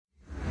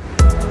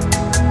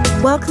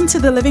Welcome to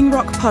the Living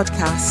Rock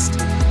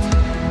Podcast.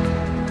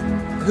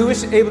 Who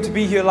was able to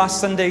be here last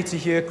Sunday to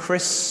hear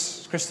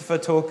Christopher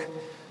talk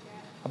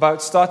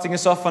about starting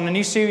us off on a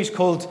new series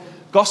called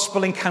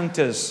Gospel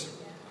Encounters?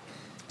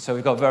 So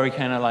we've got very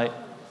kind of like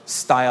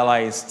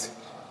stylized,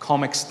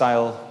 comic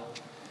style.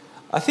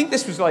 I think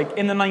this was like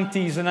in the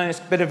 90s, and then it's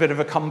a bit of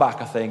a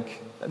comeback, I think.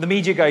 The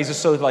media guys are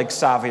so like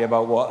savvy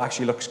about what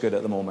actually looks good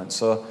at the moment,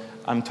 so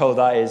I'm told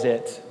that is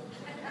it.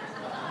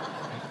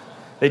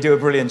 They do a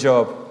brilliant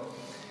job.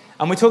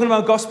 And we're talking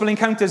about gospel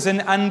encounters,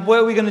 and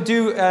where we're going to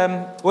do,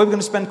 where we're going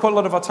to spend quite a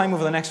lot of our time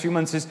over the next few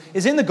months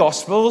is in the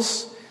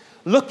Gospels,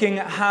 looking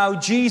at how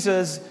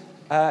Jesus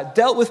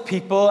dealt with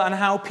people and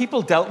how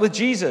people dealt with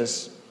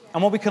Jesus,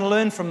 and what we can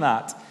learn from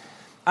that.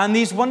 And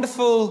these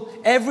wonderful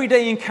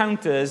everyday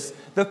encounters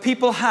that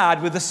people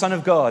had with the Son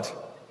of God.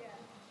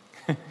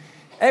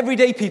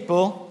 Everyday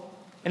people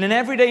in an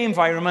everyday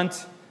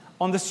environment,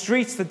 on the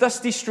streets, the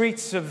dusty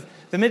streets of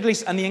the Middle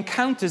East, and the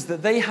encounters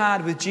that they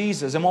had with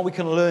Jesus and what we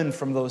can learn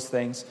from those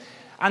things.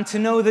 And to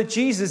know that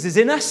Jesus is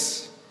in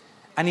us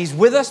and he's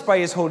with us by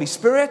his Holy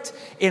Spirit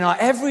in our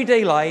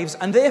everyday lives.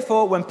 And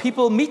therefore, when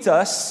people meet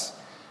us,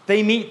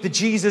 they meet the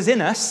Jesus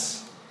in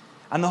us,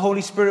 and the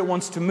Holy Spirit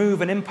wants to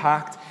move and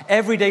impact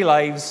everyday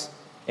lives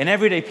in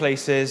everyday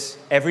places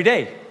every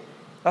day.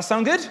 That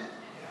sound good?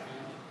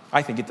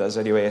 I think it does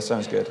anyway. It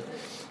sounds good.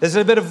 There's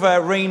a bit of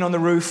rain on the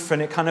roof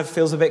and it kind of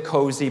feels a bit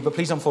cozy, but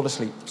please don't fall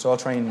asleep. So I'll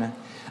try and...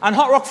 And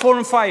Hot Rock 4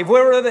 and 5,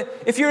 where are they?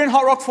 If you're in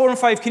Hot Rock 4 and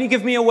 5, can you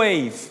give me a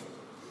wave?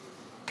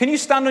 Can you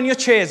stand on your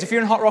chairs if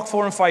you're in Hot Rock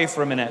 4 and 5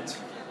 for a minute?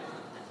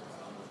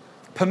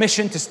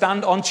 Permission to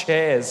stand on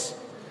chairs.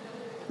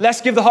 Let's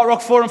give the Hot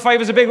Rock 4 and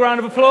 5 a big round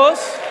of applause.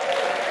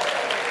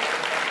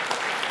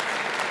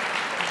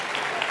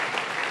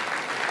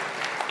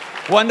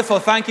 Wonderful,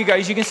 thank you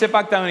guys. You can sit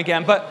back down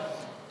again. But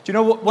do you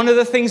know what? One of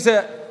the things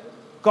that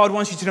God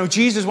wants you to know,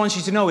 Jesus wants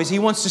you to know, is he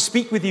wants to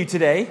speak with you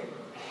today.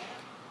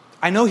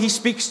 I know he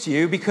speaks to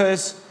you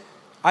because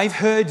I've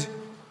heard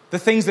the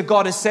things that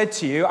God has said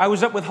to you. I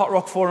was up with Hot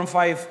Rock 4 and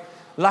 5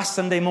 last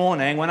Sunday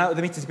morning, went out of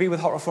the meeting to be with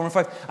Hot Rock 4 and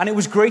 5, and it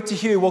was great to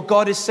hear what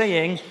God is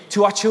saying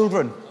to our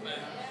children. Amen.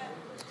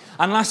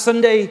 And last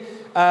Sunday,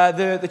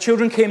 the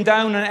children came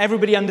down, and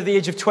everybody under the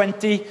age of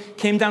 20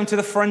 came down to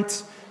the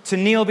front to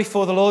kneel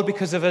before the Lord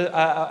because of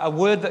a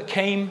word that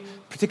came,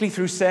 particularly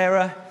through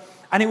Sarah.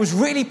 And it was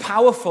really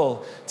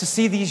powerful to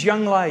see these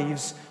young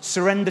lives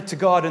surrendered to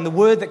God. And the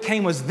word that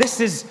came was, this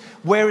is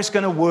where it's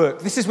going to work.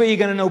 This is where you're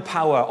going to know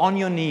power, on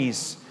your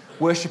knees,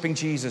 worshiping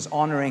Jesus,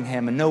 honoring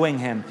him and knowing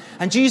him.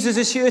 And Jesus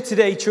is here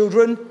today,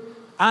 children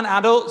and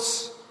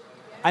adults,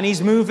 and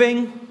he's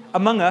moving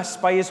among us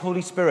by his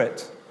Holy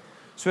Spirit.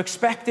 So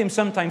expect him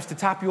sometimes to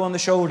tap you on the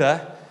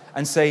shoulder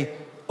and say,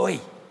 oi,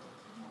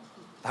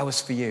 that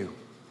was for you.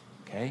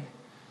 Okay?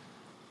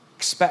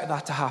 Expect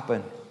that to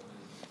happen.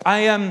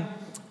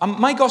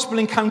 My gospel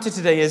encounter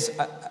today is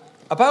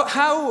about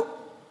how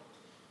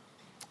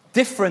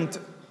different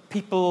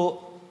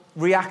people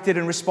reacted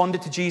and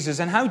responded to Jesus,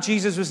 and how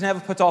Jesus was never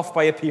put off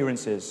by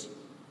appearances.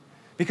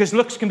 Because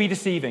looks can be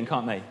deceiving,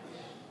 can't they?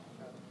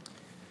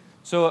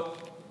 So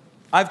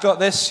I've got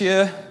this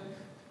here.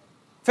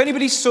 If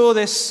anybody saw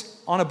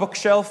this on a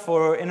bookshelf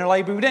or in a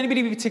library, would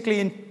anybody be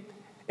particularly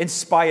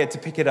inspired to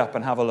pick it up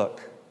and have a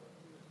look?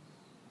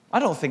 I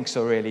don't think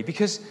so, really,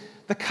 because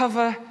the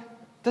cover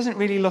doesn't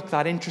really look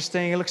that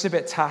interesting. It looks a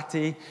bit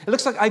tatty. It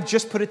looks like I've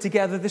just put it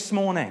together this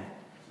morning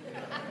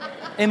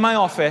in my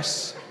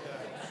office,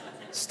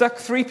 stuck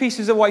 3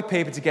 pieces of white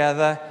paper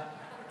together,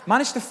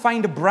 managed to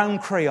find a brown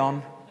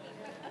crayon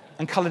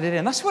and colored it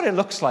in. That's what it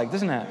looks like,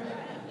 doesn't it?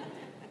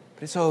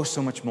 But it's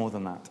so much more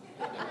than that.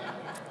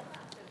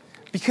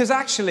 Because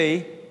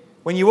actually,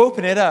 when you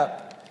open it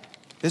up,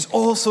 there's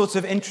all sorts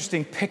of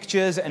interesting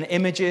pictures and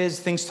images,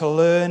 things to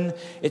learn.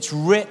 It's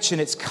rich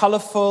and it's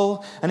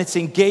colorful and it's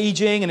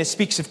engaging, and it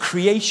speaks of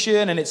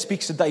creation and it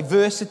speaks of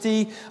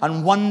diversity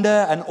and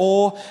wonder and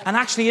awe. And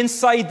actually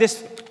inside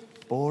this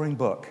boring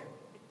book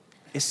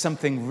is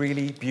something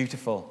really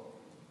beautiful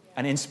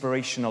and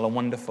inspirational and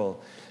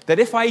wonderful. That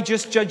if I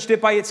just judged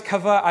it by its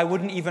cover, I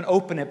wouldn't even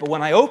open it. But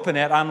when I open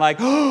it, I'm like,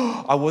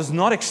 oh, I was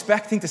not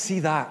expecting to see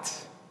that.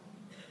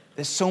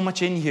 There's so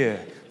much in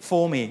here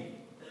for me.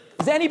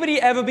 Has anybody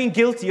ever been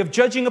guilty of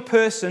judging a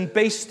person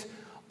based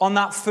on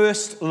that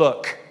first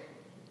look?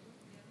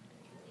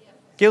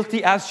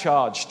 Guilty as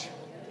charged.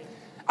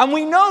 And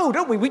we know,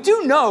 don't we? We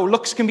do know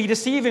looks can be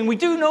deceiving. We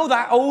do know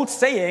that old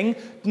saying,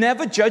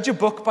 never judge a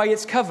book by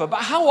its cover.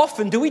 But how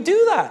often do we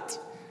do that?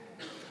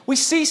 We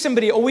see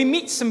somebody or we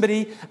meet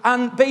somebody,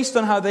 and based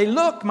on how they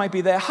look, it might be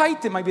their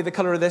height, it might be the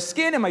color of their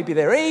skin, it might be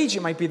their age,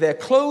 it might be their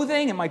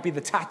clothing, it might be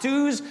the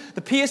tattoos,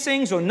 the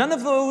piercings, or none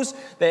of those,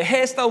 their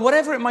hairstyle,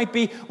 whatever it might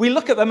be, we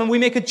look at them and we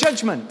make a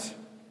judgment.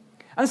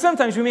 And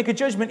sometimes we make a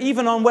judgment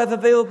even on whether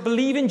they'll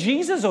believe in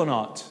Jesus or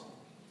not.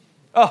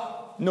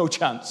 Oh, no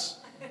chance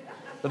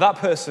that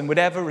person would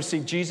ever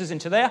receive Jesus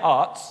into their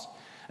hearts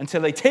until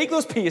they take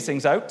those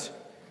piercings out,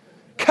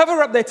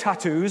 cover up their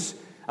tattoos,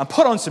 and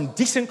put on some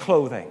decent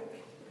clothing.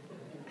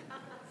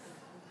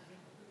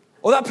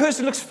 Or that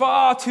person looks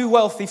far too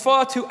wealthy,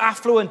 far too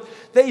affluent.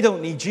 They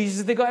don't need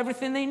Jesus. They got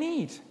everything they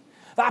need.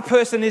 That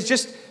person is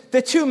just,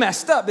 they're too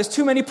messed up. There's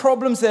too many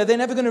problems there. They're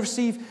never going to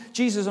receive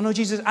Jesus or know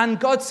Jesus. And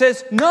God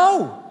says,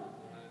 no,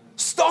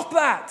 stop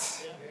that.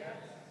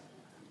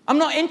 I'm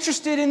not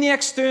interested in the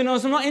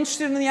externals. I'm not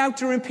interested in the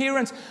outer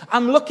appearance.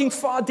 I'm looking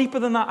far deeper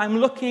than that. I'm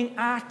looking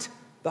at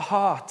the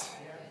heart.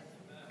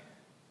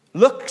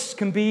 Looks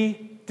can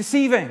be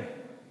deceiving.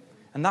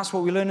 And that's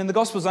what we learn in the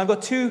Gospels. And I've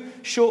got 2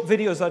 short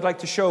videos I'd like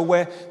to show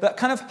that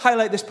kind of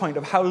highlight this point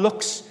of how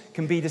looks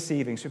can be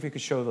deceiving. So if you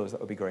could show those, that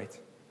would be great.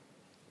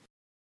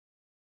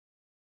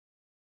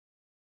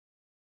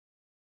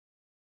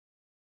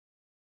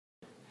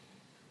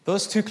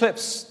 Those 2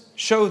 clips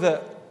show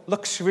that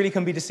looks really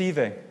can be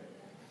deceiving.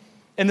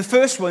 In the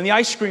first one, the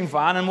ice cream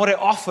van and what it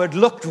offered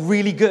looked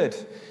really good.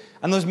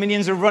 And those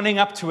minions are running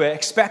up to it,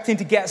 expecting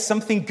to get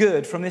something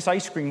good from this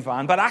ice cream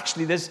van. But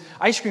actually, this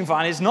ice cream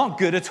van is not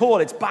good at all.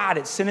 It's bad.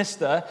 It's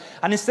sinister.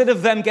 And instead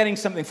of them getting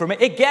something from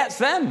it, it gets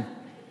them.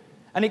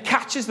 And it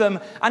catches them.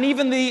 And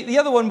even the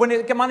other one, when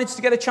it manages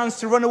to get a chance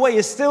to run away,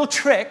 is still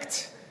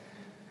tricked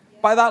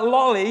by that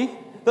lolly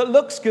that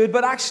looks good,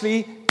 but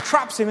actually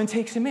traps him and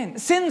takes him in.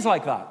 Sin's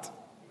like that.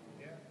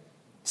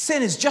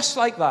 Sin is just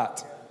like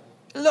that.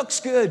 It looks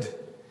good.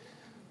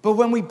 But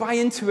when we buy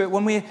into it,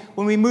 when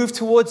we move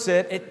towards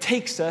it, it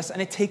takes us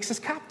and it takes us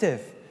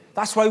captive.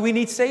 That's why we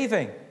need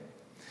saving.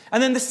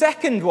 And then the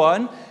second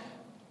one,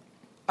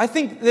 I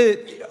think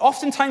that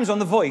oftentimes on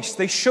The Voice,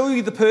 they show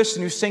you the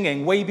person who's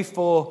singing way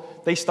before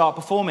they start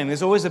performing.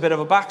 There's always a bit of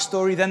a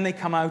backstory, then they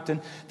come out.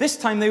 And this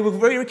time they were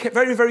very,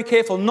 very, very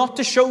careful not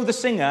to show the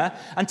singer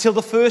until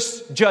the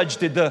first judge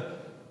did the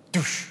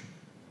douche.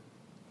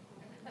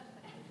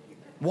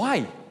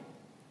 Why?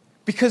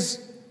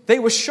 Because they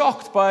were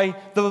shocked by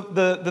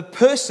the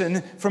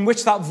person from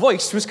which that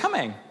voice was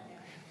coming.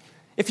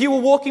 If you were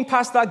walking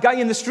past that guy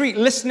in the street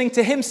listening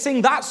to him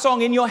sing that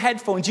song in your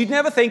headphones, you'd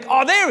never think,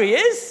 oh, there he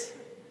is.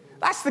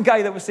 That's the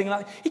guy that was singing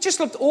that. He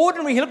just looked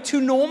ordinary. He looked too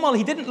normal.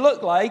 He didn't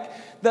look like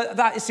that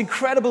this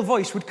incredible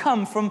voice would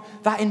come from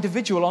that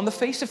individual on the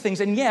face of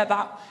things. And yet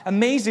that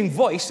amazing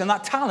voice and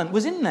that talent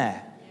was in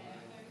there.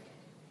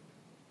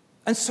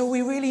 And so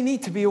we really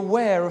need to be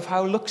aware of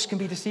how looks can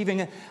be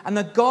deceiving and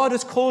that God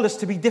has called us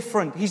to be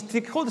different. He's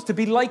called us to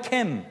be like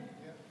him.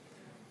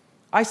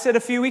 I said a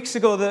few weeks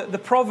ago the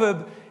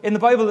proverb in the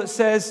Bible that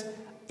says,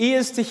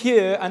 ears to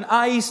hear and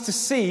eyes to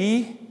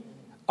see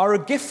are a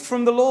gift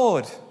from the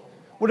Lord.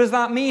 What does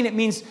that mean? It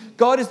means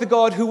God is the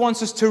God who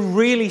wants us to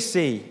really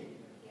see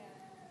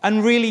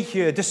and really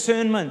hear,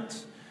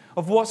 discernment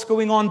of what's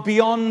going on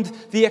beyond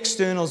the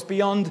externals,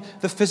 beyond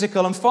the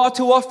physical. And far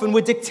too often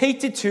we're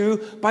dictated to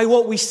by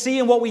what we see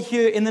and what we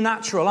hear in the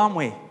natural, aren't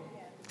we?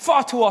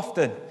 Far too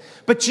often.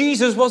 But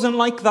Jesus wasn't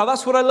like that.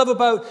 That's what I love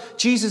about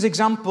Jesus'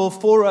 example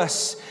for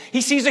us.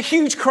 He sees a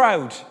huge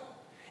crowd.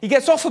 He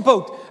gets off a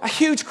boat, a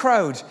huge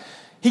crowd.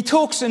 He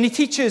talks and he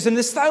teaches, and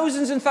there's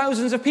thousands and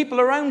thousands of people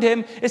around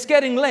him. It's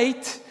getting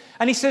late.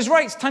 And he says,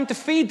 right, it's time to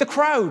feed the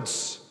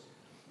crowds.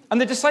 And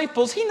the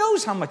disciples, he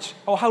knows how much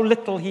or how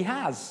little he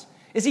has.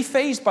 Is he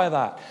fazed by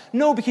that?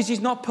 No, because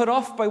he's not put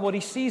off by what he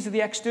sees of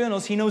the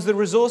externals. He knows the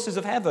resources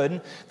of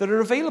heaven that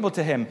are available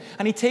to him.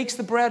 And he takes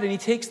the bread and he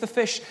takes the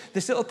fish,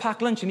 this little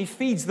packed lunch, and he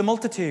feeds the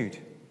multitude.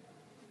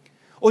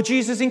 Or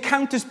Jesus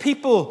encounters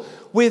people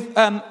with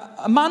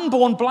a man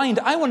born blind.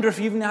 I wonder if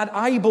he even had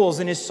eyeballs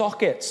in his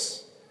sockets.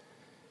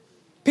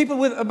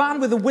 A man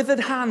with a withered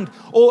hand,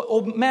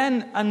 or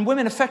men and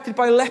women affected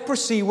by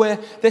leprosy where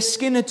their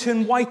skin had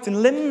turned white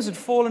and limbs had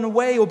fallen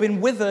away or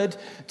been withered.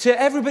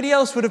 To everybody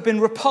else would have been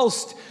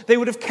repulsed. They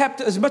would have kept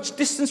as much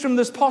distance from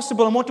them as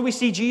possible. And what do we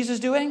see Jesus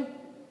doing?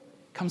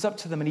 Comes up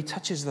to them and he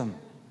touches them.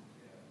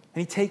 And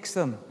he takes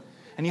them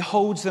and he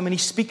holds them and he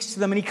speaks to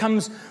them and he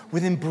comes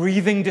within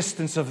breathing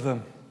distance of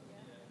them.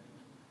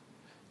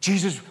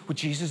 Would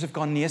Jesus have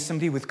gone near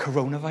somebody with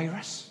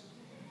coronavirus?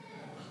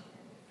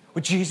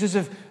 Would Jesus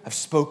have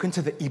spoken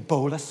to the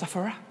Ebola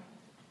sufferer?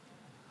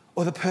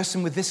 Or the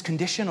person with this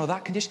condition or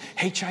that condition?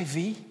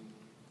 HIV?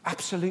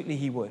 Absolutely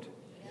he would.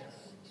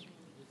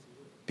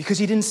 Because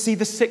he didn't see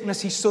the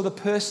sickness, he saw the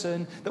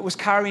person that was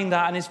carrying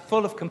that and is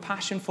full of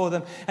compassion for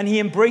them. And he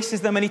embraces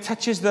them and he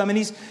touches them and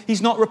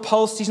he's not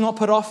repulsed, he's not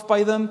put off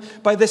by them,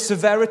 by the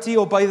severity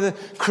or by the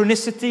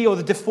chronicity or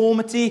the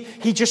deformity.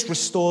 He just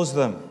restores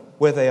them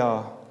where they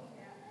are.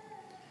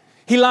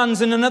 He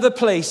lands in another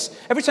place.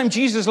 Every time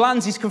Jesus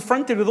lands, he's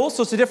confronted with all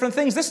sorts of different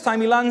things. This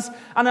time he lands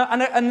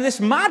and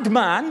this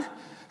madman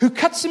who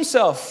cuts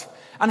himself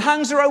and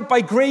hangs around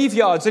by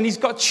graveyards and he's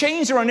got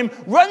chains around him,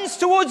 runs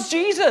towards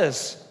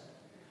Jesus.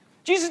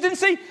 Jesus didn't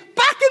say,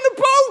 back in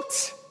the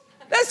boat,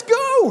 let's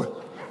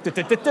go.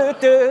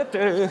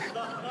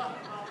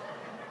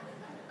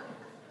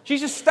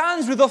 Jesus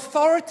stands with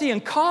authority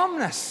and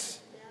calmness.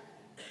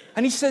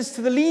 And he says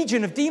to the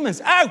legion of demons,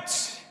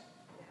 out.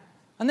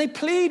 And they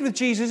plead with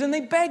Jesus and they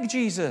beg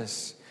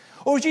Jesus.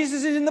 Or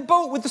Jesus is in the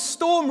boat with the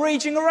storm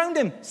raging around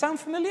him. Sound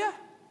familiar?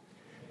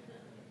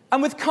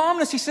 And with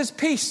calmness he says,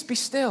 peace, be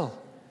still.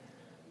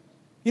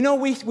 You know,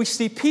 we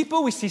see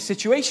people, we see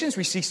situations,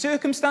 we see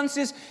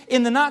circumstances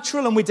in the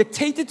natural, and we're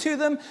dictated to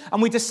them,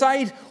 and we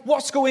decide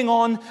what's going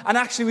on, and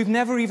actually we've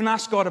never even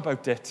asked God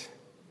about it.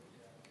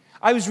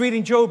 I was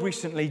reading Job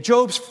recently.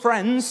 Job's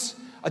friends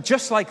are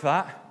just like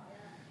that.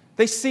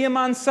 They see a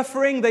man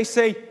suffering, they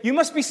say, you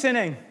must be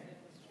sinning.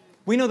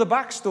 We know the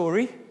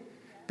backstory,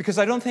 because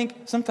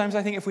sometimes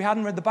I think if we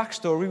hadn't read the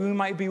backstory, we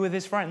might be with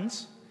his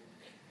friends.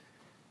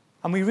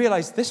 And we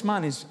realize this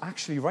man is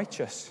actually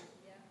righteous.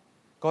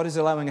 God is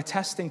allowing a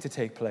testing to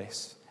take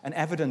place, an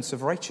evidence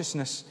of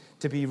righteousness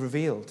to be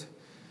revealed.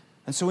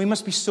 And so we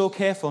must be so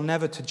careful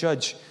never to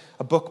judge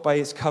a book by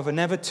its cover,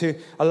 never to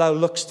allow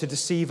looks to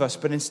deceive us,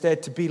 but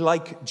instead to be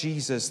like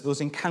Jesus,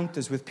 those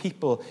encounters with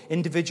people,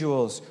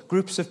 individuals,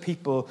 groups of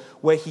people,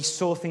 where he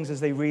saw things as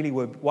they really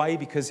were. Why?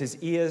 Because his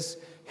ears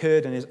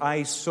heard and his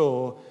eyes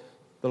saw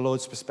the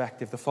Lord's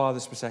perspective, the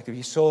Father's perspective.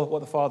 He saw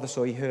what the Father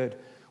saw, he heard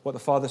what the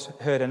Father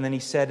heard, and then he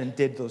said and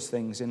did those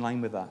things in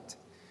line with that.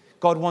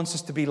 God wants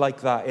us to be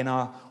like that in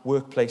our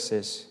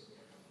workplaces.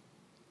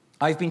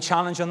 I've been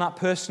challenged on that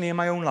personally in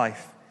my own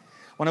life.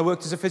 When I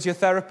worked as a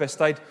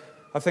physiotherapist,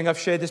 I think I've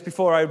shared this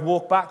before, I would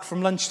walk back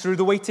from lunch through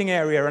the waiting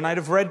area, and I'd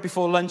have read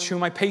before lunch who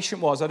my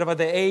patient was. I'd have had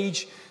their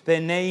age,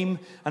 their name,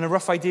 and a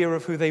rough idea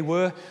of who they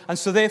were. And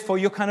so therefore,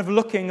 you're kind of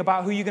looking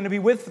about who you're going to be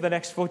with for the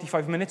next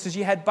 45 minutes as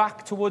you head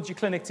back towards your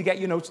clinic to get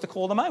your notes to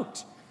call them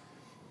out.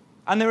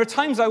 And there are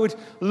times I would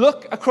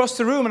look across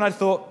the room and I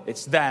thought,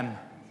 it's them.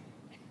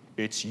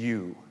 It's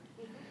you.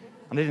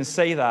 And I didn't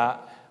say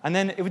that. And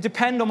then it would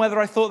depend on whether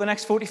I thought the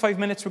next 45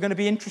 minutes were going to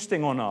be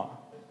interesting or not.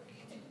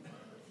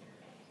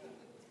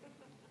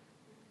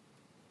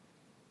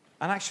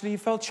 And actually, you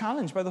felt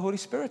challenged by the Holy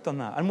Spirit on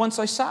that. And once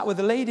I sat with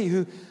a lady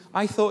who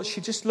I thought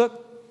she just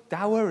looked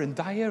dour and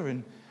dire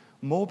and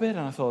morbid,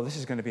 and I thought, this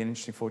is going to be an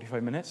interesting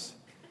 45 minutes.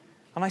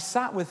 And I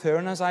sat with her,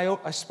 and as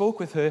I spoke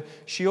with her,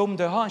 she opened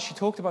her heart, she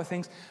talked about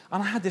things,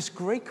 and I had this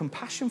great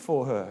compassion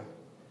for her.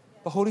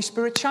 The Holy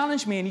Spirit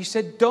challenged me, and he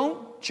said,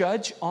 don't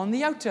judge on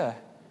the outer.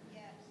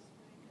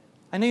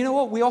 And you know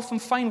what? We often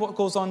find what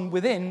goes on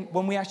within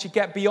when we actually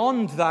get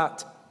beyond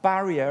that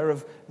barrier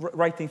of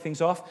writing things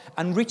off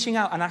and reaching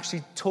out and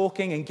actually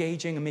talking,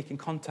 engaging, and making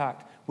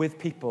contact with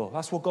people.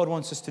 That's what God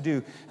wants us to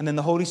do. And then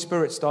the Holy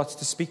Spirit starts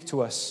to speak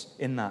to us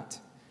in that.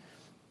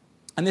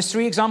 And there's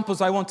 3 examples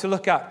I want to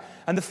look at.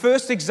 And the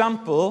first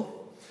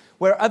example,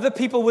 where other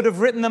people would have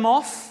written them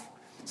off,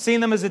 seeing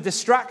them as a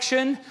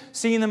distraction,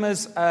 seeing them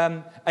as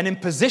an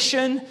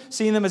imposition,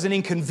 seeing them as an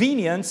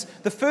inconvenience.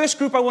 The first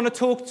group I want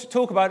to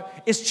talk about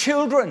is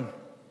children.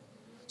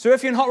 So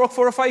if you're in Hot Rock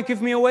 405,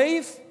 give me a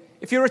wave.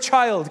 If you're a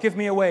child, give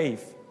me a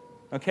wave.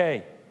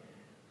 Okay.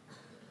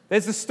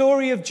 There's the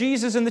story of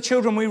Jesus and the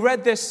children. We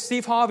read this,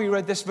 Steve Harvey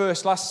read this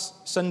verse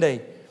last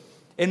Sunday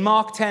in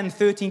Mark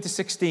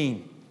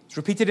 10:13-16. It's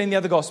repeated in the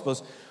other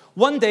Gospels.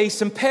 One day,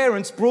 some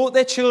parents brought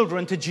their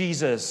children to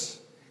Jesus.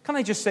 Can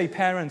I just say,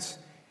 parents,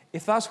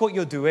 if that's what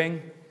you're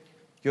doing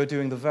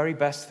the very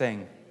best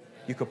thing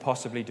you could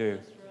possibly do.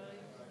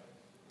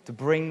 To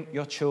bring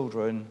your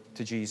children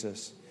to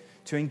Jesus.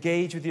 To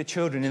engage with your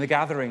children in the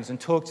gatherings and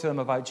talk to them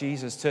about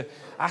Jesus. To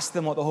ask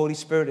them what the Holy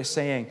Spirit is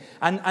saying.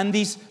 And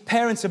these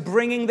parents are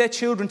bringing their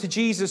children to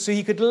Jesus so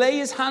he could lay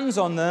his hands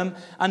on them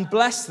and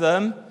bless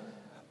them.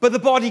 But the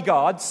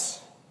bodyguards,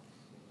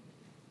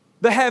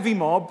 the heavy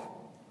mob,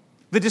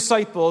 the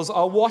disciples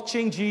are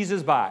watching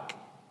Jesus back.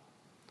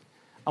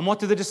 And what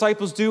do the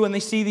disciples do when they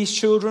see these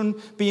children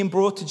being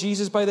brought to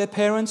Jesus by their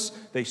parents?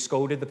 They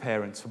scolded the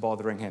parents for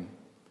bothering him.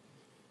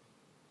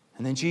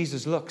 And then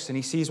Jesus looks and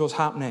he sees what's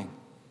happening.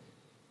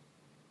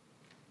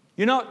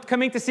 You're not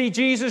coming to see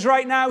Jesus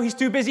right now. He's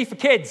too busy for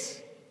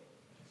kids.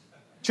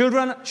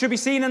 Children should be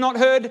seen and not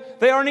heard.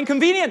 They are an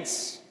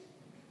inconvenience.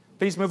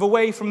 Please move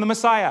away from the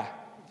Messiah.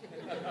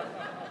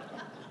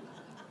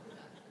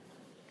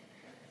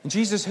 And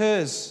Jesus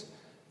hears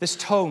this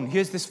tone,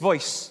 hears this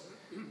voice.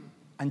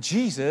 And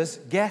Jesus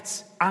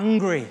gets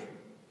angry.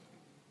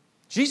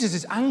 Jesus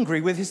is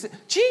angry with his...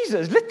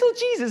 little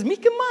Jesus,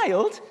 meek and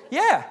mild.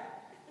 Yeah.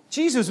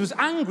 Jesus was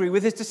angry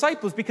with his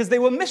disciples because they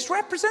were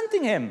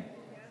misrepresenting him.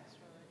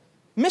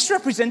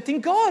 Misrepresenting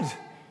God.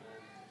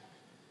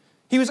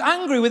 He was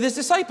angry with his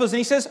disciples and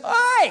he says,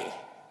 "Oi,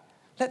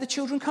 let the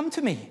children come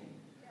to me.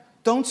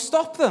 Don't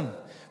stop them.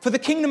 For the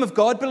kingdom of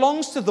God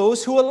belongs to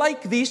those who are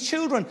like these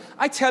children.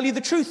 I tell you the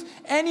truth.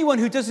 Anyone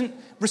who doesn't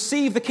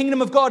receive the kingdom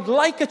of God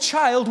like a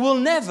child will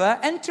never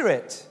enter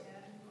it."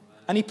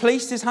 And he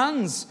placed his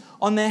hands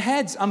on their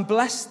heads and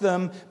blessed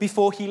them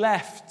before he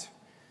left.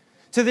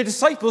 To the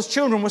disciples,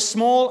 children were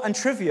small and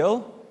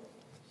trivial.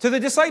 To the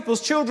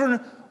disciples, children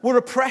were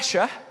a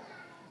pressure.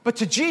 But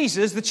to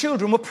Jesus, the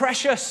children were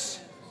precious.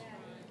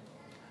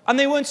 And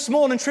they weren't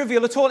small and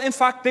trivial at all. In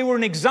fact, they were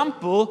an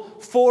example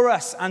for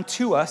us and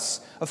to us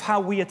of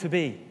how we are to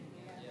be.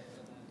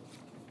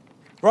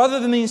 Rather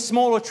than being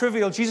small or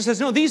trivial, Jesus says,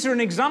 no, these are an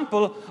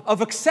example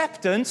of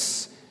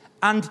acceptance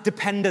and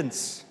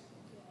dependence.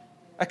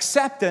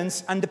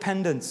 Acceptance and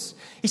dependence.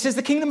 He says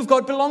the kingdom of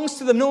God belongs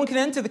to them. No one can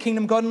enter the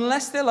kingdom of God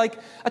unless they're like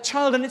a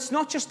child. And it's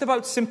not just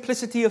about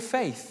simplicity of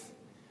faith.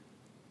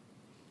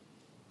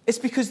 It's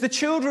because the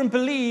children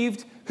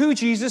believed who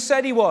Jesus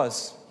said he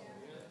was.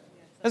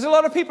 There's a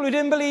lot of people who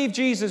didn't believe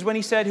Jesus when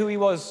he said who he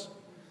was.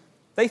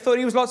 They thought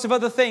he was lots of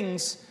other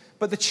things,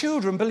 but the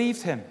children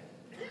believed him.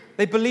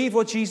 They believed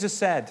what Jesus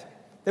said.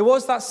 There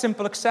was that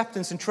simple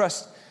acceptance and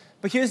trust.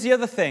 But here's the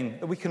other thing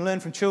that we can learn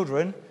from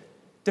children: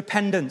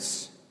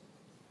 dependence.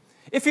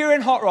 If you're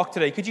in Hot Rock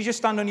today, could you just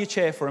stand on your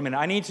chair for a minute?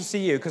 I need to see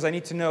you because I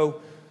need to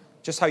know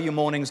just how your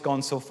morning's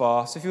gone so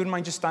far. So if you wouldn't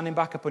mind just standing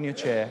back up on your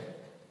chair.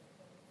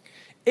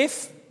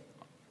 If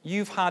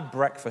you've had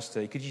breakfast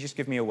today, could you just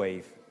give me a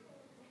wave?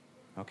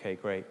 Okay,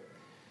 great.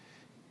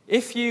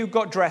 If you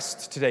got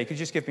dressed today, could you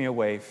just give me a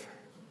wave?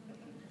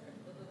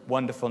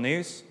 Wonderful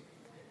news.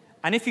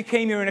 And if you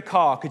came here in a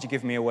car, could you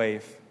give me a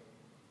wave?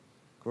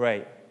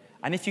 Great.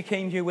 And if you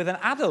came here with an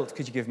adult,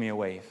 could you give me a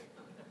wave?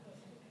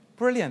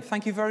 Brilliant.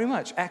 Thank you very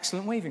much.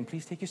 Excellent waving.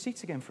 Please take your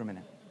seats again for a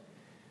minute.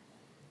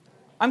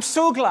 I'm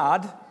so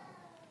glad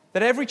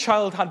that every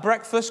child had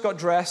breakfast, got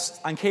dressed,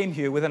 and came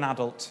here with an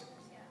adult.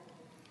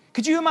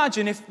 Could you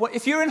imagine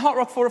if you're in Hot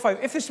Rock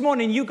 405, if this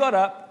morning you got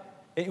up,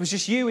 it was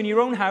just you in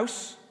your own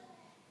house,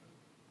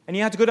 and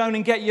you had to go down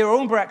and get your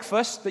own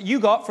breakfast that you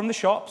got from the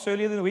shops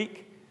earlier in the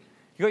week.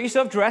 You got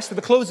yourself dressed with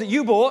the clothes that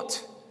you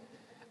bought,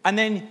 and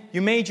then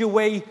you made your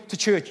way to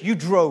church. You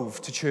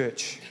drove to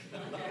church.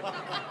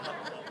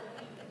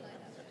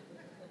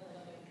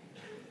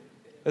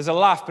 There's a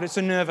laugh, but it's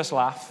a nervous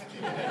laugh.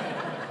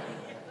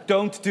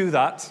 Don't do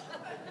that.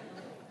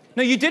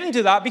 No, you didn't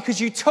do that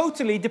because you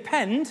totally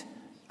depend,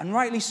 and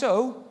rightly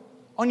so,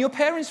 on your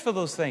parents for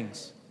those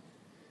things.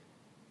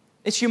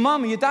 It's your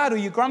mum or your dad or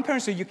your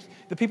grandparents or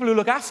the people who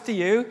look after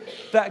you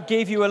that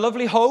gave you a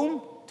lovely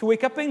home to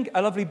wake up in,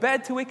 a lovely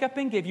bed to wake up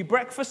in, gave you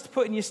breakfast to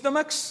put in your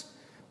stomachs,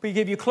 but he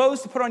gave you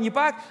clothes to put on your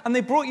back, and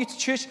they brought you to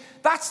church.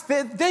 That's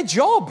their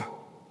job.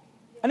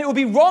 And it would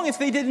be wrong if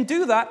they didn't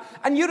do that,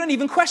 and you don't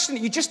even question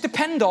it. You just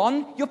depend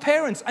on your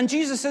parents. And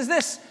Jesus says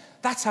this: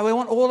 that's how I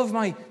want all of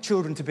my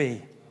children to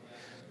be.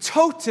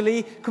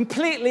 Totally,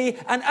 completely,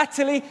 and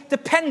utterly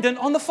dependent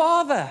on the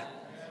Father.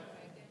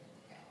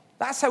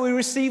 That's how we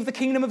receive the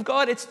kingdom of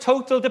God. It's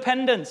total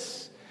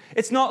dependence.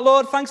 It's not,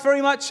 Lord, thanks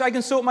very much. I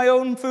can sort my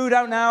own food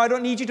out now. I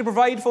don't need you to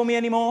provide for me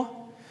anymore.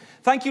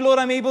 Thank you, Lord,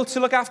 I'm able to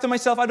look after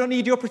myself. I don't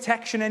need your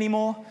protection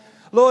anymore.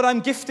 Lord, I'm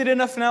gifted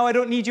enough now. I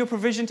don't need your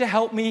provision to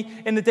help me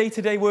in the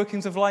day-to-day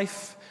workings of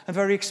life. I'm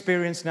very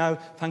experienced now.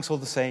 Thanks all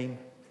the same.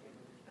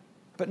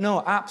 But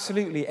no,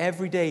 absolutely,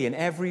 every day, in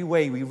every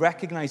way, we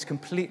recognize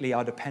completely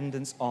our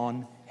dependence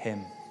on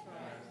him.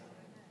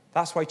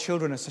 That's why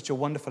children are such a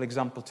wonderful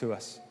example to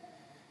us.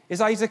 Is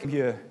Isaac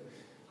here?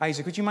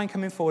 Isaac, would you mind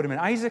coming forward a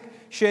minute? Isaac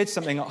shared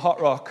something at Hot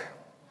Rock.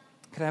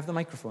 Can I have the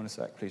microphone a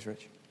sec, please,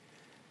 Rich?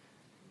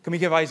 Can we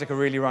give Isaac a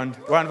really round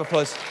of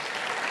applause?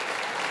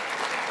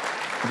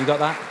 Have you got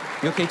that?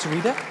 You okay to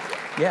read it?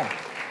 Yeah.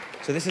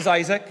 So this is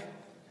Isaac.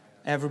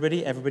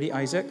 Everybody,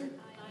 Isaac.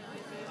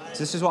 So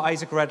this is what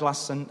Isaac read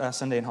last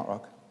Sunday in Hot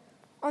Rock.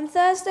 On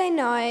Thursday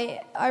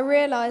night, I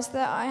realised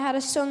that I had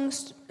a song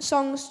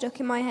stuck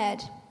in my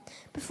head.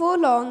 Before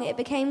long, it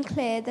became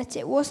clear that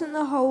it wasn't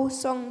the whole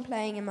song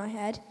playing in my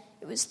head.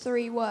 It was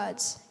 3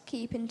 words: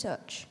 keep in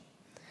touch.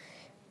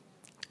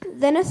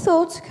 Then a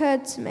thought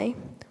occurred to me.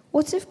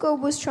 What if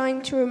God was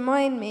trying to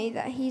remind me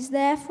that he's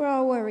there for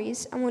our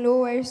worries and will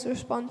always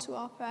respond to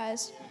our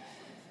prayers?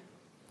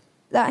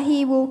 That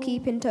he will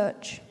keep in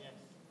touch.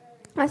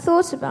 I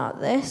thought about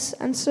this,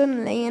 and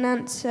suddenly an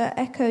answer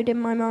echoed in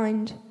my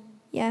mind.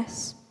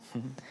 Yes.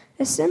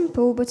 A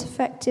simple but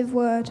effective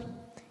word.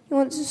 He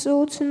wants us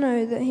all to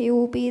know that he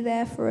will be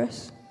there for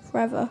us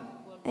forever.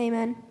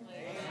 Amen.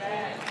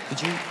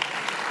 Would you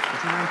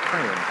mind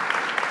praying?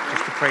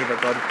 Just to pray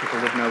that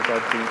people would know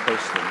God being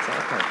close to them. Is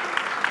that okay?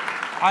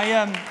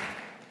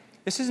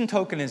 This isn't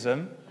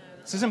tokenism.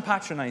 This isn't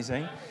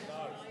patronizing.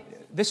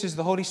 This is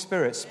the Holy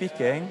Spirit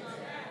speaking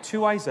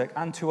to Isaac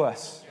and to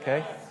us,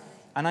 okay?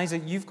 And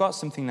Isaac, you've got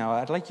something now.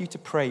 I'd like you to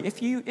pray.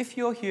 If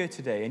you're here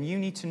today and you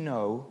need to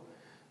know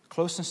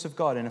closeness of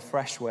God in a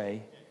fresh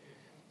way,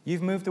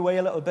 you've moved away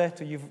a little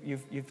bit, or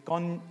you've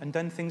gone and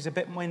done things a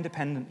bit more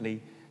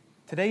independently,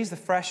 today's the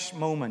fresh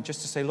moment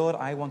just to say, Lord,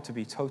 I want to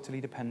be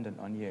totally dependent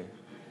on you.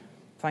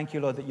 Thank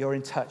you, Lord, that you're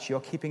in touch. You're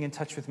keeping in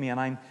touch with me, and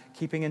I'm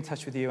keeping in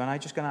touch with you. And I'm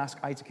just going to ask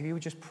Isaac, if you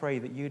would just pray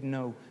that you'd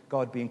know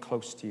God being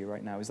close to you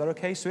right now. Is that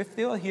okay? So if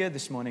you're here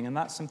this morning and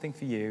that's something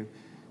for you,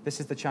 this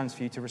is the chance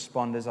for you to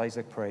respond as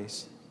Isaac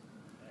prays.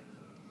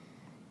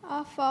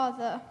 Our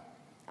Father,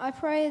 I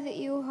pray that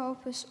you will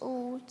help us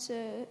all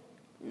to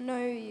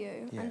know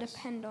you and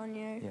depend on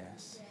you.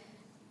 Yes.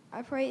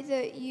 I pray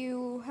that you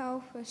will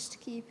help us to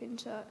keep in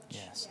touch.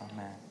 Yes,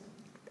 amen.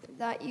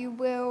 That you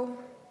will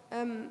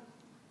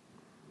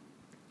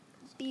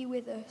be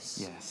with us.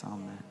 Yes,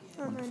 amen.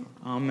 Amen. Wonderful.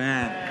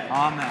 Amen.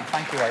 Amen.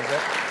 Thank you,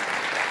 Isaac.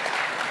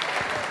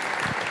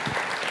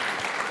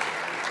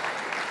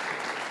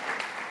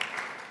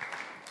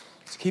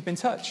 So keep in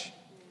touch.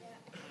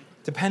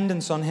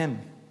 Dependence on him.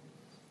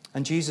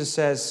 And Jesus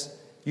says,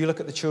 you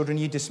look at the children,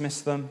 you dismiss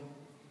them,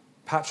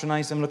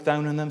 patronize them, look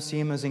down on them, see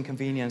them as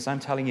inconvenience. I'm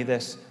telling you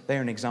this,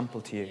 they're an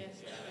example to you.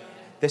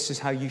 this is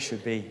how you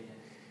should be.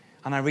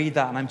 And I read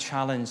that and I'm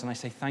challenged and I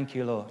say, thank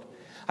you, Lord.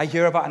 I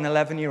hear about an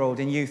 11-year-old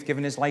in youth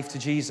giving his life to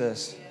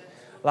Jesus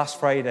last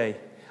Friday.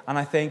 And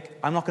I think,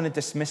 I'm not going to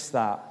dismiss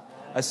that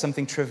as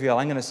something trivial.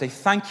 I'm going to say,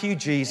 thank you,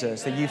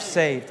 Jesus, that you've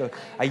saved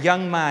a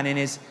young man in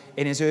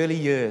his early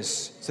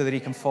years so that he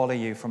can follow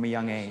you from a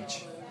young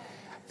age.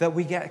 That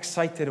we get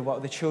excited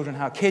about the children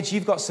have. Kids,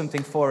 you've got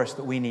something for us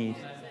that we need.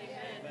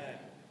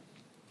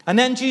 And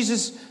then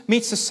Jesus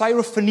meets a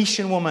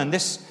Syrophoenician woman,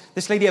 this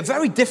lady, a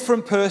very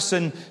different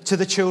person to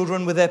the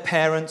children with their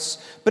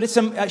parents. But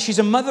she's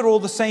a mother all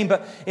the same.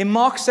 But in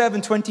Mark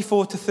 7,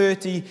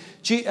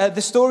 24-30,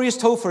 the story is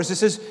told for us. It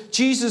says,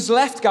 Jesus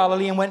left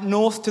Galilee and went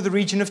north to the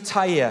region of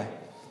Tyre.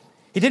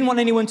 He didn't want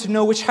anyone to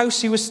know which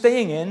house he was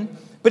staying in,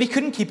 but he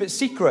couldn't keep it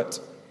secret.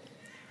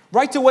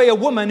 Right away, a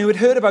woman who had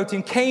heard about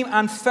him came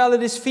and fell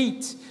at his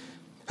feet.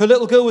 Her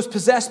little girl was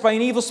possessed by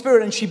an evil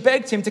spirit, and she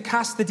begged him to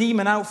cast the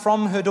demon out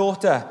from her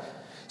daughter.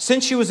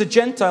 Since she was a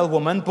Gentile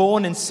woman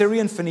born in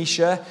Syrian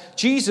Phoenicia,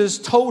 Jesus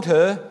told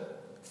her,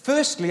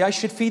 firstly, I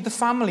should feed the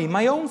family,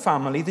 my own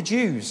family, the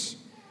Jews.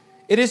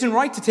 It isn't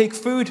right to take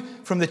food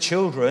from the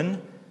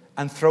children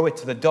and throw it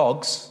to the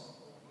dogs.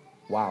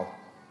 Wow.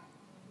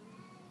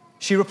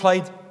 She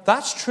replied,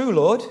 that's true,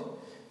 Lord.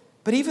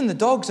 But even the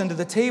dogs under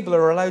the table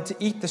are allowed to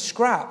eat the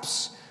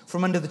scraps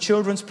from under the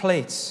children's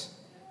plates.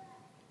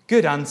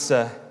 Good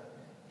answer,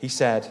 he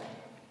said.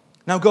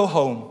 Now go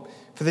home,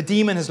 for the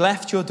demon has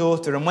left your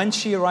daughter. And when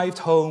she arrived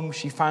home,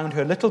 she found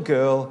her little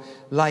girl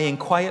lying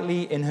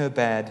quietly in her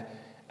bed,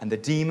 and the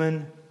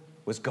demon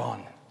was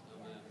gone.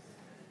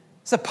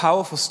 It's a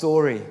powerful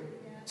story.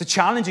 It's a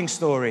challenging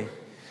story.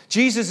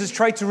 Jesus has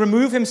tried to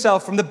remove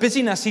himself from the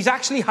busyness. He's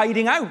actually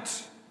hiding out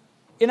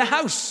in a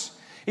house.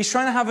 He's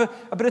trying to have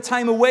a bit of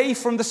time away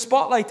from the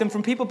spotlight and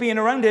from people being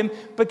around him.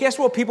 But guess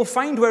what? People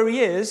find where he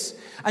is.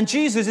 And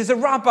Jesus is a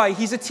rabbi.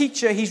 He's a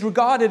teacher. He's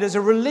regarded as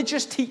a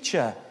religious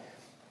teacher.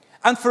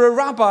 And for a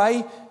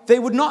rabbi, they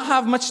would not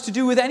have much to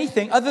do with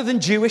anything other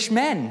than Jewish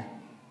men.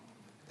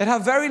 They'd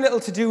have very little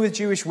to do with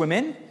Jewish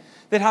women.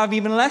 They'd have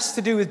even less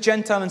to do with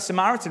Gentile and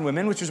Samaritan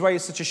women, which is why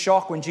it's such a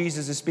shock when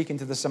Jesus is speaking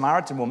to the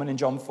Samaritan woman in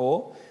John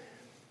 4.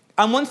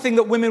 And one thing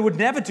that women would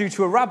never do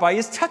to a rabbi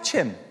is touch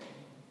him.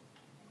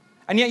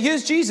 And yet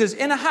here's Jesus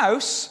in a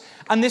house,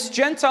 and this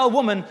Gentile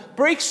woman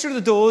breaks through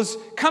the doors,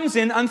 comes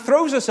in and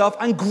throws herself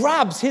and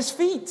grabs his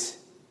feet.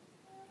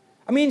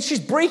 I mean, she's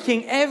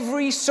breaking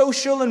every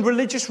social and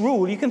religious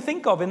rule you can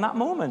think of in that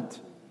moment.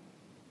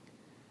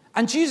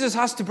 And Jesus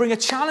has to bring a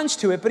challenge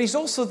to it, but he's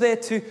also there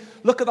to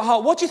look at the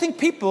heart. What do you think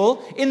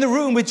people in the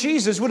room with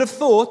Jesus would have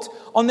thought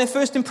on their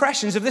first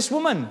impressions of this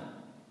woman?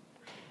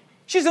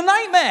 She's a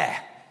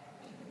nightmare.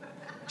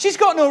 She's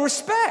got no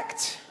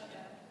respect.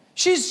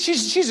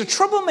 She's a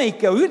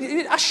troublemaker.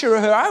 Usher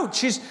her out.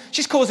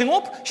 She's causing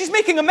up. She's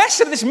making a mess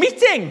of this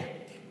meeting.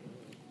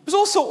 It was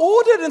all so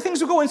ordered and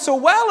things were going so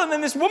well, and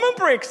then this woman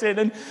breaks in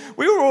and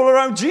we were all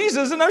around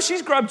Jesus, and now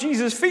she's grabbed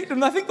Jesus' feet,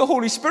 and I think the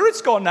Holy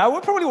Spirit's gone now. We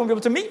probably won't be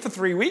able to meet for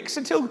 3 weeks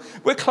until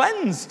we're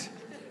cleansed.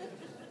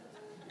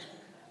 You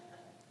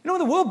know, when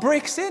the world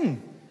breaks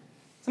in,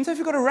 sometimes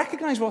we've got to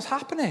recognize what's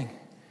happening.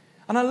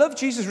 And I love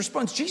Jesus'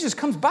 response. Jesus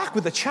comes back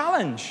with a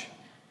challenge.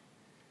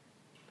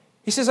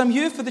 He says, I'm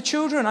here for the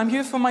children. I'm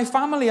here for my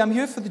family. I'm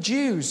here for the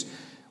Jews.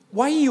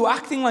 Why are you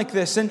acting like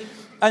this? And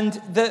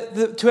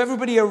to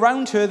everybody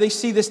around her, they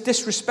see this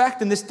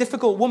disrespect and this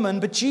difficult woman.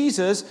 But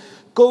Jesus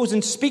goes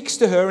and speaks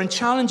to her and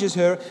challenges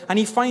her. And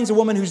he finds a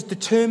woman who's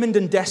determined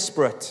and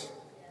desperate.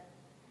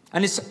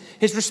 And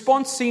his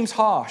response seems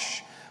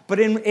harsh.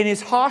 But in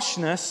his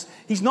harshness,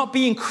 he's not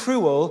being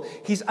cruel.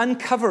 He's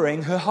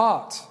uncovering her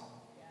heart.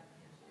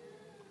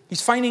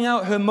 He's finding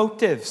out her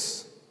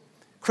motives.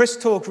 Chris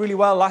talked really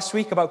well last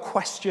week about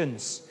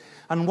questions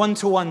and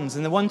one-to-ones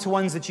and the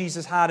one-to-ones that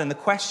Jesus had and the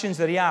questions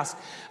that he asked.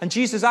 And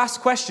Jesus asked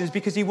questions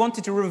because he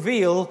wanted to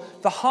reveal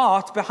the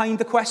heart behind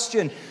the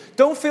question.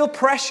 Don't feel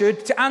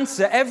pressured to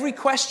answer every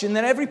question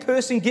that every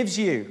person gives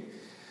you.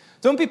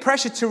 Don't be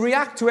pressured to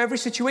react to every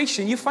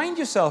situation you find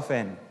yourself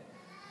in.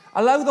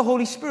 Allow the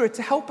Holy Spirit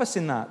to help us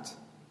in that.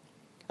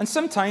 And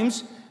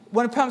sometimes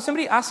when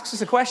somebody asks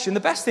us a question, the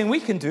best thing we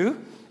can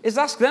do is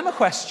ask them a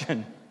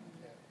question.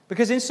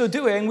 Because in so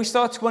doing, we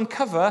start to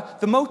uncover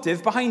the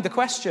motive behind the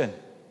question.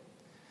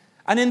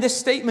 And in this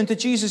statement that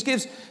Jesus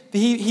gives,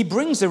 he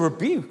brings a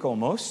rebuke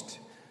almost.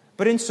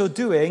 But in so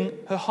doing,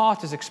 her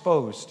heart is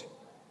exposed.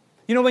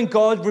 You know, when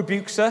God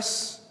rebukes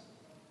us,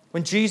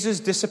 when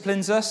Jesus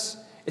disciplines us,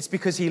 it's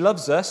because he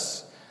loves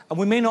us. And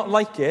we may not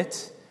like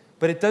it,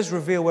 but it does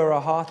reveal where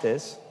our heart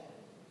is.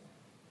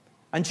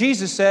 And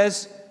Jesus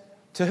says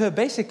to her,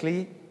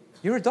 basically,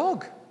 you're a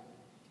dog.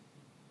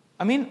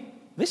 I mean,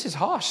 this is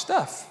harsh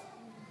stuff.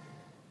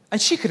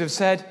 And she could have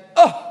said,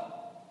 oh,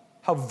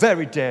 how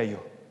very dare you.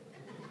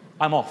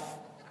 I'm off.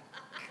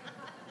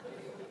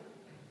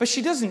 But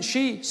she doesn't.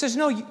 She says,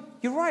 no,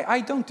 you're right.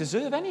 I don't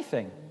deserve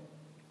anything.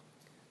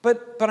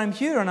 But I'm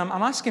here and I'm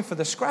asking for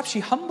the scraps. She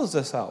humbles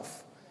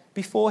herself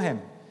before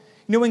him.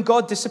 You know, when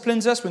God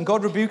disciplines us, when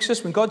God rebukes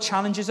us, when God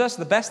challenges us,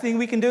 the best thing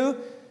we can do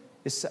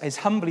is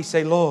humbly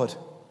say, Lord,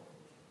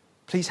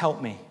 Please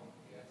help me.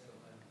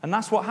 And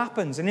that's what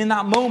happens. And in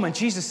that moment,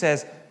 Jesus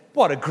says,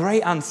 what a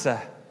great answer.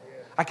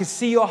 I can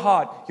see your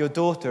heart. Your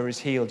daughter is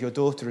healed. Your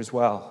daughter is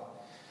well.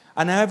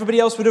 And now everybody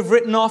else would have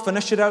written off and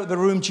ushered out of the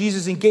room.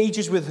 Jesus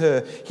engages with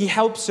her. He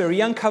helps her.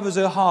 He uncovers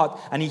her heart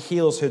and he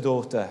heals her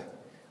daughter.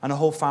 And her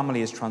whole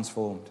family is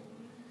transformed.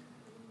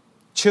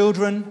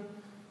 Children,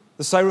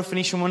 the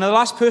Syrophoenician one. The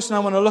last person I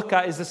want to look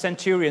at is the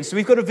centurion. So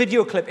we've got a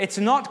video clip. It's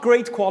not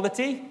great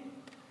quality,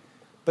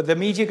 but the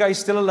media guys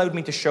still allowed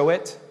me to show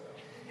it.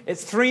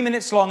 It's 3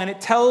 minutes long, and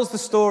it tells the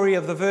story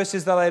of the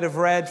verses that I'd have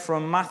read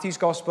from Matthew's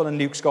Gospel and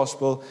Luke's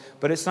Gospel,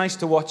 but it's nice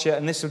to watch it,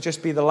 and this will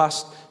just be the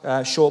last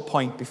short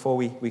point before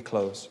we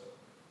close.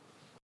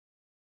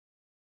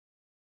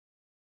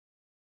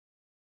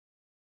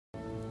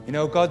 You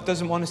know, God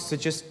doesn't want us to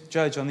just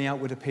judge on the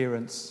outward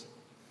appearance.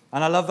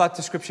 And I love that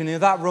description. You know,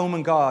 that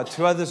Roman guard,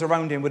 to others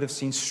around him, would have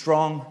seemed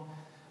strong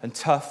and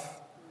tough,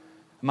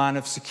 a man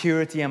of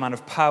security, a man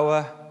of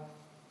power,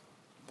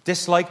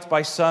 disliked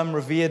by some,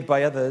 revered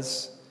by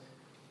others.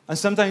 And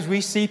sometimes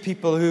we see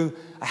people who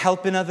are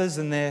helping others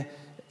and they're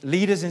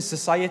leaders in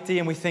society,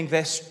 and we think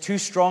they're too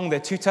strong, they're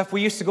too tough.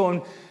 We used to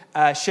go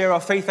and share our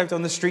faith out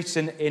on the streets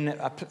in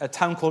a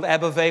town called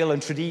Ebervale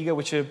and Tredegar,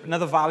 which are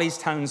another Valleys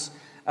towns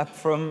up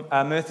from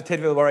Merthyr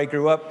Tydfil, where I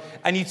grew up.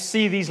 And you'd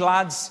see these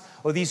lads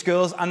or these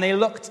girls, and they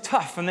looked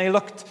tough and they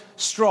looked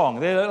strong.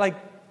 They looked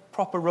like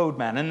proper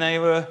roadmen, and they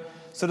were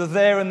sort of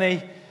there, and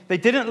they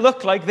didn't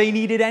look like they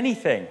needed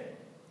anything.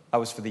 I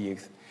was for the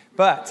youth.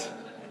 But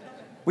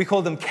we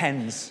called them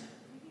Kens.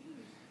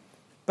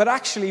 But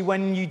actually,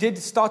 when you did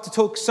start to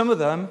talk, some of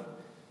them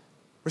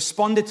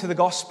responded to the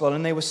gospel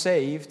and they were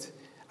saved,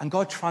 and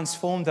God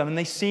transformed them, and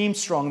they seemed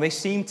strong, they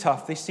seemed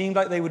tough, they seemed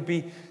like they would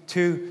be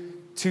too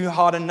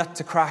hard a nut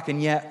to crack,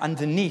 and yet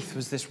underneath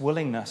was this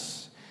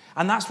willingness.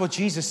 And that's what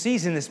Jesus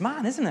sees in this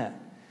man, isn't it?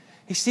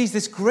 He sees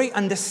this great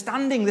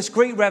understanding, this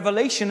great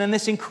revelation, and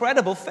this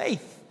incredible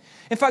faith.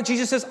 In fact,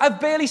 Jesus says, I've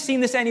barely seen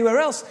this anywhere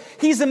else.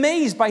 He's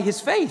amazed by his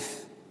faith.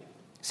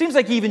 Seems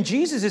like even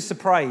Jesus is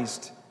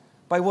surprised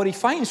by what he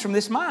finds from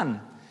this man.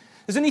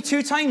 There's only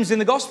 2 times in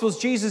the Gospels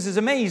Jesus is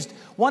amazed.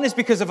 One is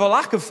because of a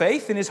lack of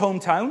faith in his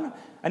hometown,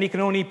 and he can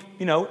only,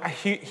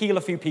 heal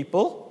a few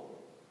people.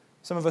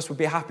 Some of us would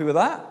be happy with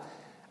that.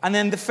 And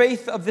then the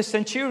faith of the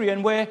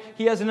centurion, where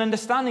he has an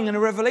understanding and a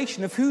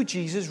revelation of who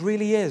Jesus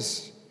really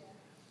is.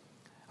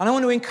 And I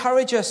want to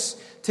encourage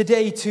us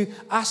today to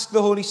ask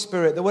the Holy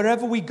Spirit that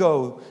wherever we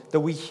go,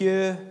 that we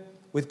hear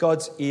with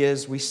God's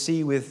ears, we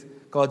see with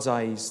God's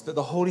eyes, that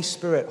the Holy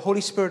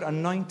Spirit,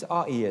 anoint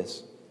our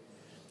ears.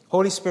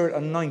 Holy Spirit,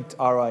 anoint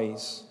our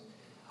eyes.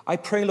 I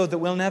pray, Lord, that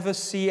we'll never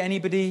see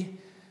anybody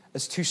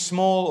as too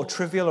small or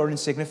trivial or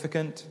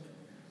insignificant.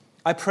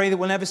 I pray that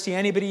we'll never see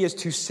anybody as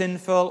too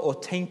sinful or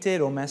tainted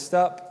or messed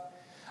up.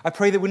 I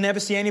pray that we'll never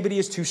see anybody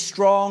as too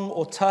strong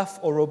or tough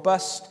or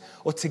robust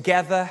or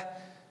together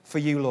for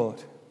you,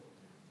 Lord.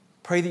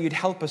 Pray that you'd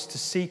help us to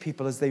see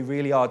people as they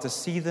really are, to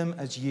see them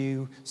as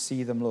you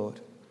see them,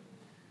 Lord.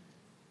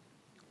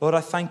 Lord,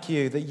 I thank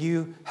you that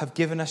you have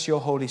given us your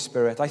Holy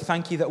Spirit. I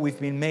thank you that we've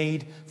been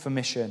made for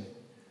mission.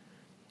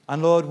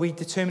 And Lord, we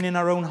determine in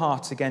our own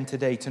hearts again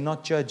today to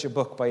not judge a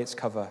book by its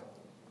cover.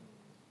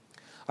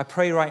 I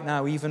pray right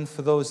now, even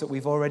for those that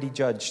we've already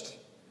judged,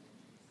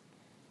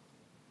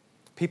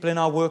 people in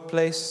our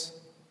workplace,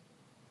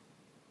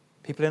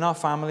 people in our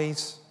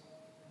families,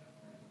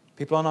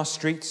 people on our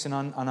streets and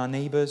on our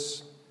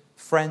neighbors,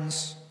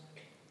 friends,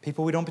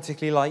 people we don't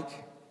particularly like.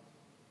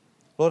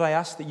 Lord, I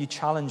ask that you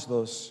challenge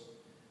those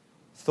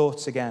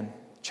thoughts again,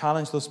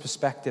 challenge those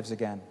perspectives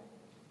again.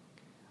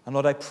 And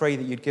Lord, I pray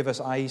that you'd give us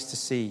eyes to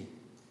see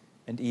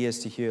and ears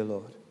to hear,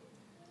 Lord,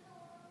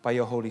 by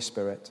your Holy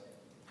Spirit.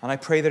 And I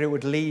pray that it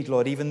would lead,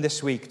 Lord, even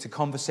this week to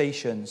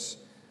conversations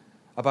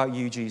about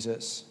you,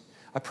 Jesus.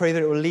 I pray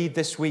that it will lead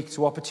this week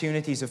to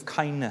opportunities of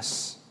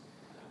kindness,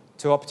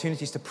 to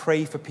opportunities to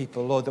pray for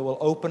people, Lord, that will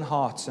open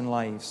hearts and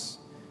lives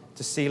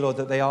to see, Lord,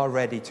 that they are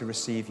ready to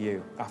receive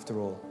you after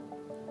all.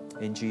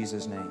 In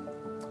Jesus' name,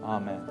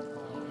 amen.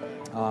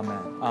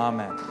 Amen.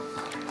 Amen.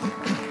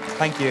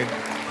 Thank you.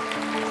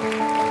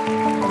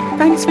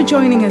 Thanks for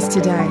joining us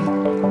today.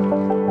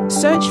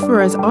 Search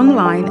for us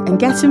online and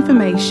get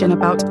information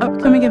about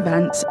upcoming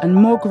events and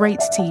more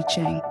great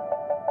teaching.